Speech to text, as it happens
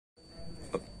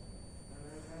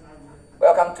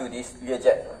Welcome to this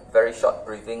Learjet very short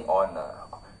briefing on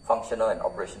functional and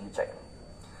operation check.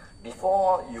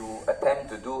 Before you attempt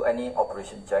to do any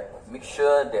operation check, make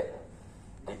sure that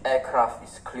the aircraft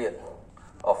is cleared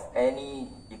of any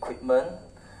equipment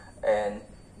and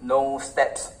no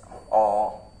steps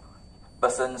or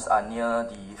persons are near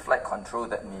the flight control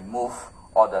that may move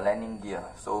or the landing gear,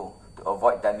 so to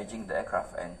avoid damaging the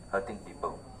aircraft and hurting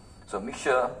people. So make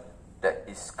sure that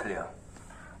is clear.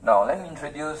 Now let me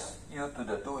introduce you to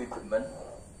the two equipment.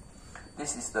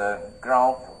 This is the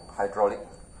ground hydraulic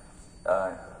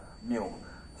mule.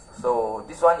 So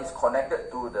this one is connected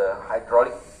to the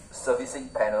hydraulic servicing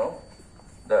panel,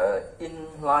 the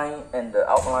inline and the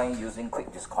outline using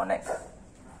quick disconnect.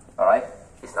 Alright,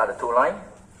 these are the two lines.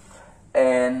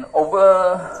 And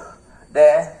over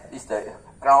there is the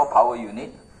ground power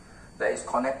unit that is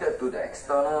connected to the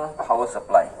external power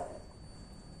supply.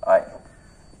 Alright,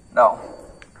 now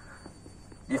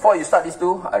before you start these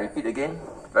two, I repeat again,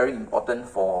 very important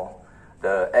for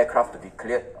the aircraft to be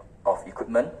cleared of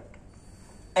equipment,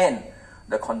 and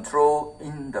the control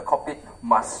in the cockpit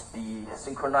must be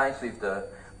synchronized with the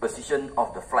position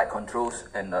of the flight controls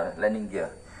and the landing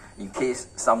gear in case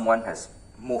someone has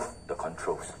moved the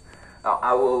controls. Now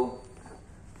I will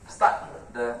start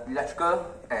the electrical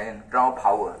and ground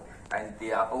power, and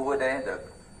they are over there,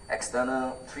 the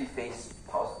external three-phase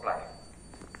power supply.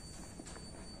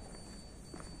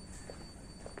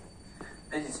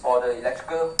 This is for the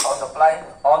electrical power supply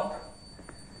on,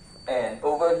 and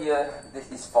over here this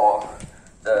is for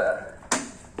the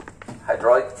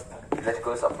hydraulic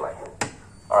electrical supply.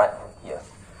 Alright, here.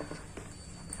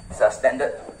 It's a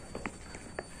standard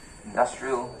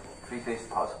industrial three-phase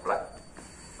power supply.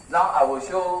 Now I will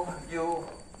show you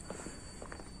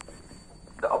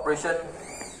the operation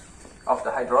of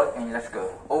the hydraulic and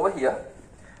electrical. Over here,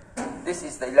 this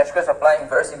is the electrical supply,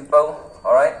 very simple.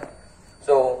 Alright,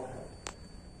 so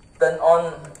turn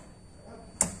on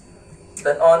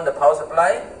the power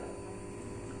supply,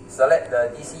 select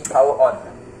the DC power on.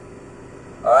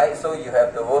 Alright, so you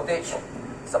have the voltage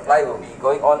supply will be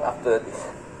going on after this.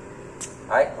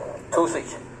 Alright, two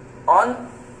switch, on.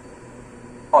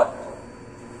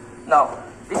 Now,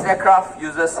 this aircraft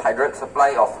uses hydraulic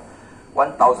supply of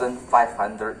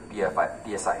 1500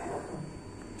 psi.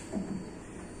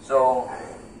 So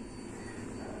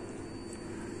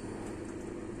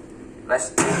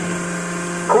let's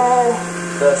pull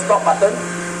the stop button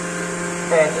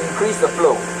and increase the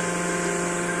flow.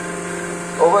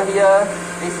 Over here,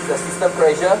 this is the system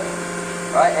pressure,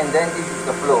 right? And then this is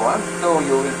the flow. So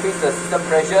you increase the system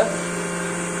pressure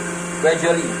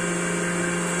gradually.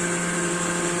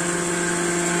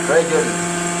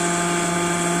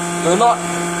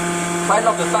 Try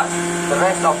not to touch the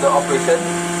rest of the operation.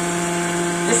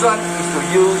 This one is to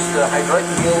use the hydraulic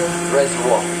mule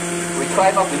reservoir. We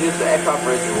try not to use the aircraft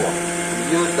reservoir. We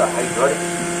use the hydraulic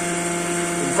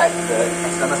inside the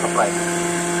external supply.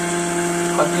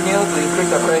 Continue to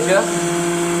increase the pressure.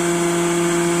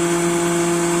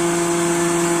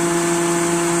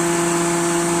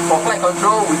 For flight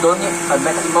control, we don't need a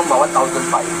maximum of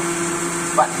 1,500.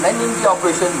 But landing gear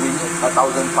operation, we need 1,500,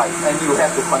 and you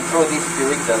have to control this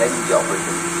during the landing gear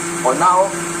operation. For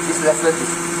now, this lesson is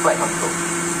flight control.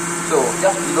 So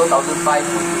just below 1,500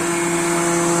 will do.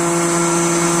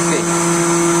 Okay,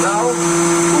 now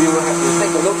we will have to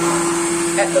take a look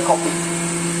at the cockpit.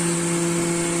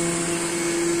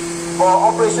 For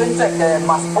operation check, there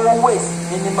must always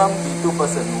minimum be two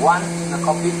persons. One in the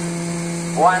cockpit,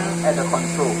 one at the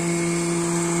control.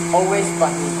 Always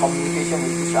but in communication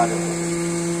with each other.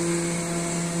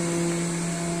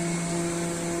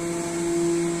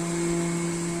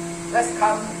 Let's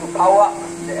come to power up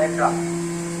the aircraft.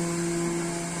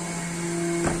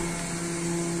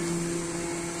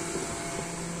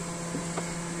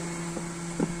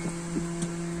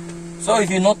 So if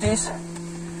you notice,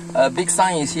 a big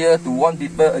sign is here to warn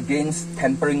people against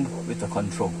tampering with the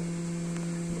control.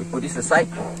 We put this aside,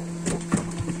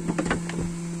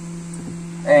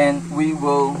 and we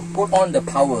will put on the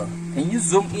power. Can you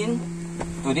zoom in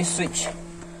to this switch?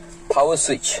 Power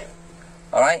switch.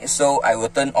 Alright, so I will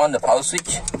turn on the power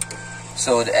switch.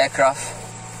 So the aircraft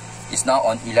is now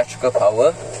on electrical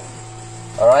power.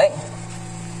 Alright,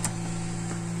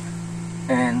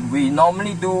 and we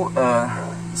normally do a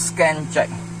scan check,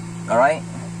 alright,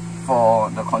 for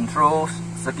the controls,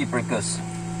 circuit breakers.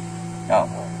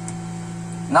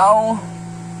 Now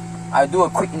I'll do a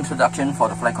quick introduction for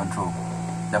the flight control.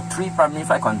 The three primary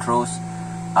flight controls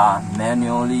are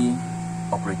manually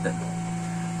operated.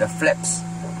 The flaps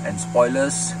and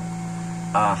spoilers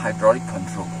are hydraulic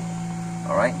control.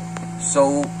 Alright,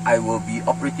 so I will be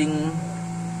operating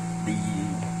the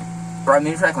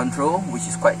primary flight control, which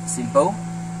is quite simple.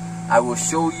 I will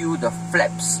show you the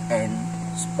flaps and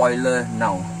spoiler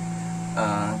now.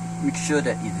 Make sure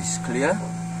that it is clear.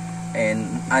 And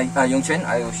Yongchen,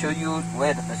 I will show you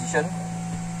where the position.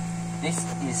 This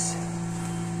is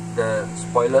the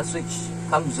spoiler switch.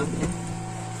 Come zoom in.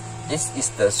 This is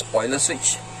the spoiler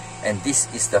switch, and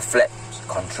this is the flaps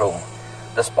control.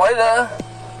 The spoiler,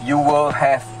 you will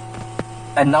have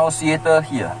annunciator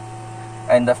here,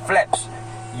 and the flaps,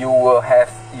 you will have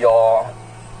your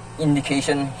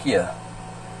indication here.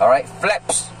 Alright,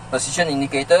 flaps, position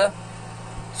indicator.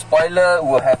 Spoiler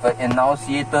will have an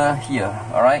annunciator here.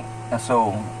 Alright,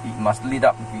 so it must lit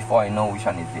up before I know which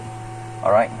one is it.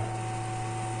 Alright,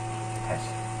 test.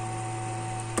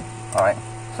 Alright,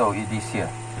 so it is here.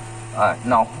 Alright,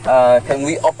 now can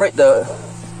we operate the...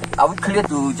 Are we clear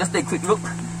to just take a quick look?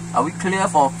 Are we clear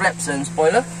for flaps and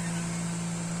spoiler?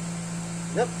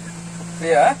 Yep.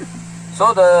 Clear, eh?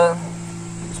 So the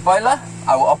spoiler,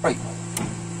 I will operate.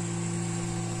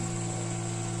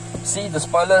 See, the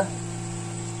spoiler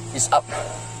is up.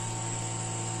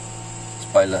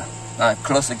 Spoiler. Now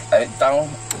close it down.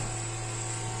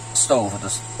 Stow for the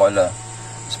spoiler.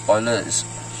 Spoiler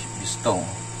should be stowed.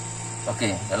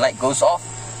 Okay, the light goes off.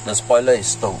 The spoiler is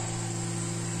stowed.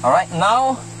 Alright,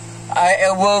 now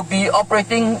I will be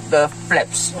operating the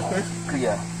flaps. Okay.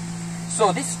 Clear.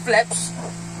 So these flaps,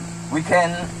 we can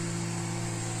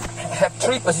have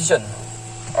 3 positions.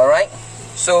 Alright,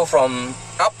 so from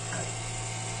up,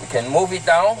 we can move it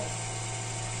down.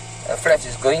 The flaps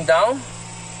is going down.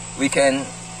 We can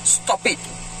stop it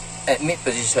at mid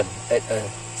position, at a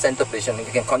center position. We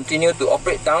can continue to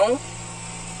operate down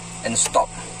and stop.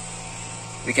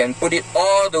 We can put it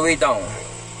all the way down.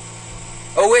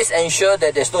 Always ensure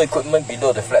that there's no equipment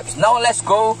below the flaps. Now let's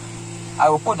go. I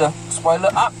will put the spoiler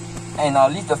up and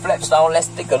I'll leave the flaps down. Let's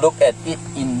take a look at it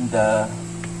in the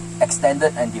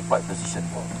extended and deployed position.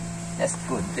 Let's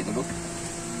go and take a look.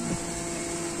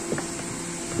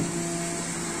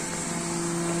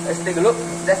 Let's take a look.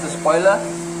 That's the spoiler.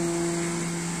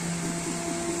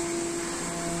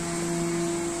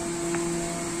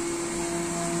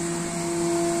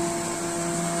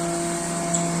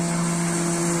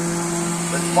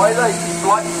 The spoiler is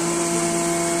deployed,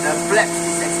 the flaps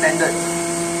is extended.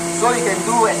 So you can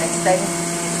do an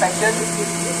inspection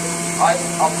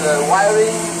of the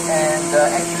wiring and the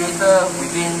actuator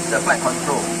within the flight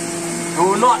control.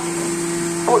 Do not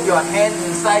put your hand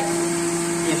inside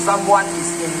if someone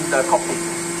is in the cockpit.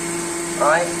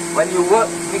 Alright, when you work,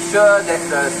 make sure that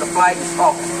the supply is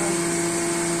off.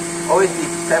 Always be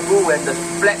careful when the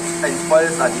flaps and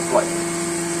spoilers are deployed.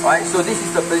 Alright, so this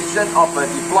is the position of a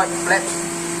deployed flaps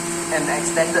and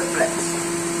extended flaps.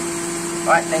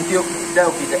 Alright, thank you. That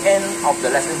will be the end of the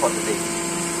lesson for today.